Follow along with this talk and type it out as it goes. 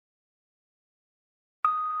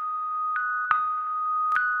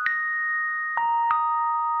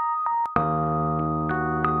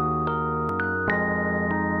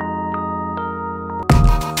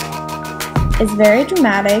is very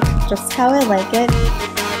dramatic, just how I like it.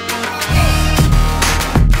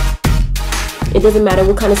 It doesn't matter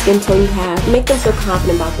what kind of skin tone you have, make them feel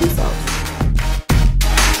confident about themselves.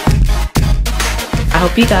 I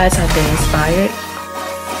hope you guys have been inspired.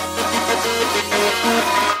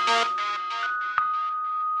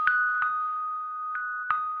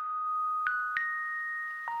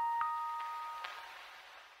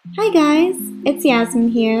 Hi guys, it's Yasmin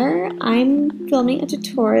here. I'm filming a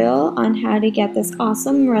tutorial on how to get this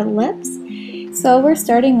awesome red lips. So we're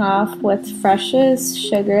starting off with Fresh's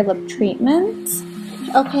Sugar Lip Treatment.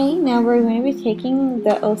 Okay, now we're going to be taking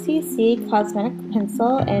the OCC Cosmetic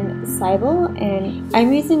Pencil in Cybele, and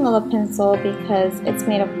I'm using a lip pencil because it's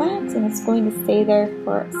made of wax and it's going to stay there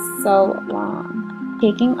for so long.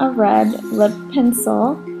 Taking a red lip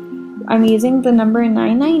pencil, I'm using the number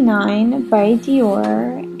 999 by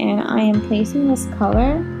Dior, and I am placing this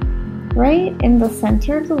color right in the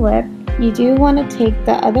center of the lip. You do want to take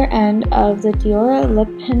the other end of the Dior lip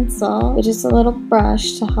pencil, which is a little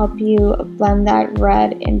brush, to help you blend that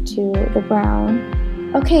red into the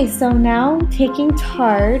brown. Okay, so now taking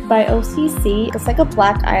Tarte by OCC. It's like a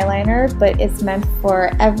black eyeliner, but it's meant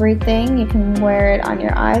for everything. You can wear it on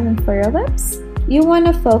your eyes and for your lips. You want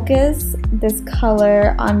to focus this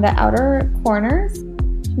color on the outer corners.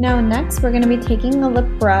 Now next we're going to be taking a lip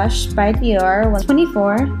brush by Dior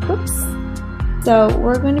 124. Oops. So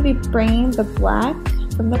we're going to be bringing the black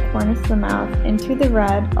from the corners of the mouth into the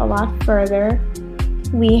red a lot further.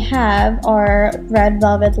 We have our red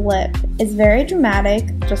velvet lip. It's very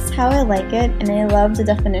dramatic, just how I like it, and I love the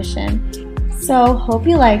definition. So hope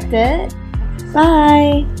you liked it.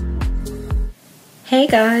 Bye! Hey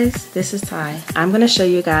guys, this is Ty. I'm going to show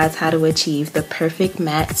you guys how to achieve the perfect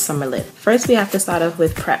matte summer lip. First we have to start off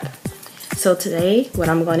with prep. So today what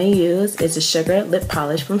I'm going to use is a sugar lip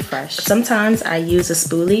polish from Fresh. Sometimes I use a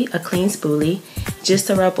spoolie, a clean spoolie, just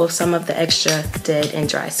to rub off some of the extra dead and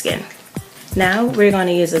dry skin. Now we're going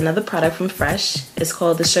to use another product from Fresh. It's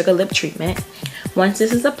called the Sugar Lip Treatment. Once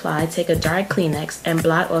this is applied, take a dry Kleenex and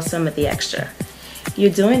blot off some of the extra.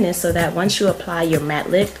 You're doing this so that once you apply your matte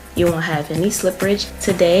lip, you won't have any slippage.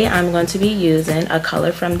 Today, I'm going to be using a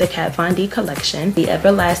color from the Kat Von D collection, the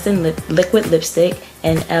Everlasting Liquid Lipstick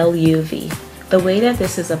in LUV. The way that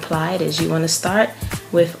this is applied is you want to start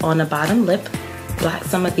with on the bottom lip, blot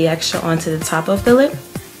some of the extra onto the top of the lip,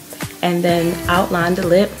 and then outline the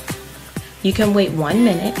lip. You can wait 1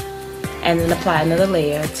 minute and then apply another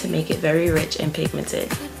layer to make it very rich and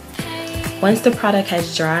pigmented. Once the product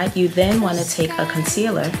has dried, you then want to take a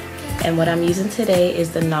concealer, and what I'm using today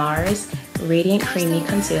is the NARS Radiant Creamy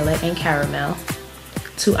Concealer in Caramel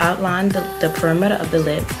to outline the perimeter of the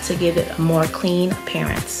lip to give it a more clean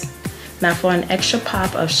appearance. Now for an extra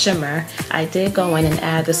pop of shimmer, I did go in and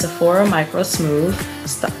add the Sephora Micro Smooth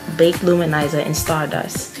Baked Luminizer in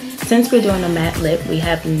Stardust. Since we're doing a matte lip, we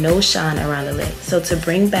have no shine around the lip. So to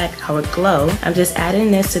bring back our glow, I'm just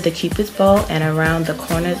adding this to the Cupid's bow and around the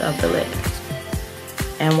corners of the lip.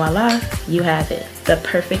 And voila, you have it, the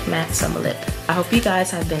perfect matte summer lip. I hope you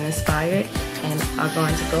guys have been inspired and are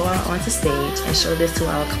going to go out onto stage and show this to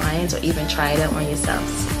our clients or even try it out on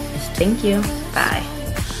yourselves. Thank you, bye.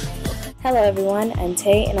 Hello everyone, I'm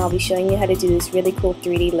Tay and I'll be showing you how to do this really cool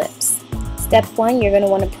 3D lips. Step 1, you're going to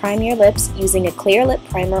want to prime your lips using a clear lip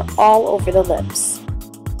primer all over the lips.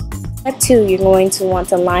 Step 2, you're going to want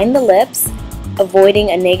to line the lips,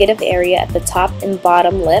 avoiding a negative area at the top and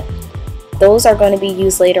bottom lip. Those are going to be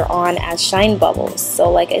used later on as shine bubbles.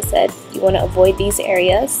 So like I said, you want to avoid these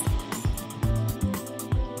areas.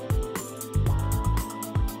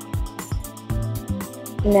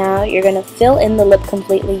 Now you're going to fill in the lip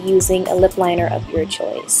completely using a lip liner of your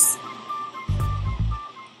choice.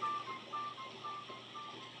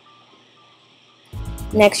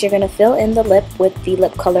 Next, you're going to fill in the lip with the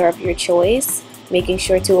lip color of your choice, making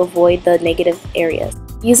sure to avoid the negative areas.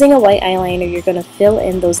 Using a white eyeliner, you're going to fill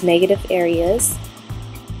in those negative areas,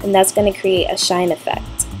 and that's going to create a shine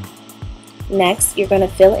effect. Next, you're going to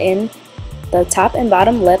fill in the top and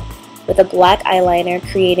bottom lip with a black eyeliner,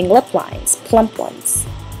 creating lip lines, plump ones.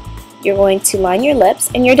 You're going to line your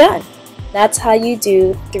lips, and you're done. That's how you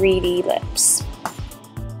do 3D lips.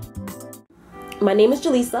 My name is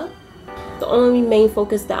Jaleesa. The only main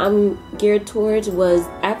focus that I'm geared towards was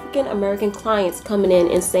African American clients coming in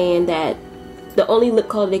and saying that the only lip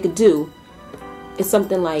color they could do is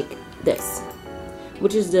something like this,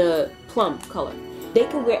 which is the plum color. They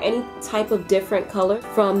can wear any type of different color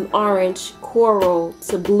from orange, coral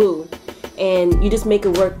to blue, and you just make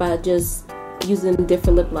it work by just using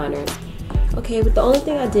different lip liners. Okay, but the only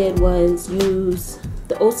thing I did was use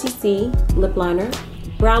the OCC lip liner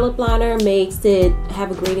Brown lip liner makes it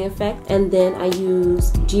have a gradient effect. And then I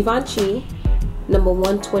use Givenchy number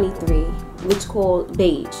 123, which is called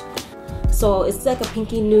Beige. So it's like a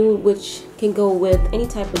pinky nude, which can go with any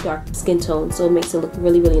type of dark skin tone, so it makes it look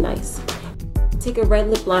really, really nice. Take a red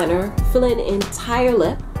lip liner, fill in the entire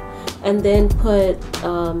lip, and then put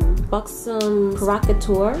Buxom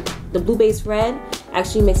Provocateur. The blue base red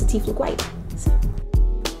actually makes the teeth look white.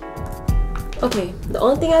 Okay, the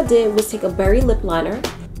only thing I did was take a berry lip liner,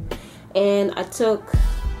 and I took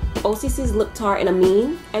OCC's Lip Tart in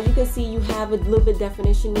Amine. As you can see, you have a little bit of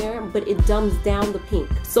definition there, but it dumbs down the pink.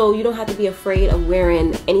 So you don't have to be afraid of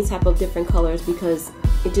wearing any type of different colors because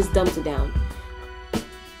it just dumps it down.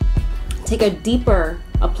 Take a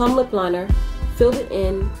plum lip liner, fill it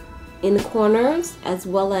in the corners as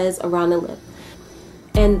well as around the lip.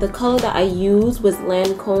 And the color that I used was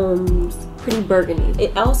Lancome's Pretty Burgundy.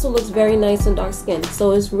 It also looks very nice on dark skin,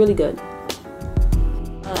 so it's really good.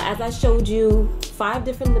 As I showed you, 5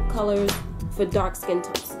 different lip colors for dark skin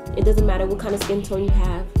tones. It doesn't matter what kind of skin tone you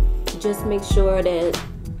have, just make sure that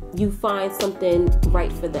you find something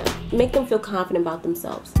right for them. Make them feel confident about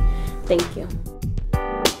themselves. Thank you.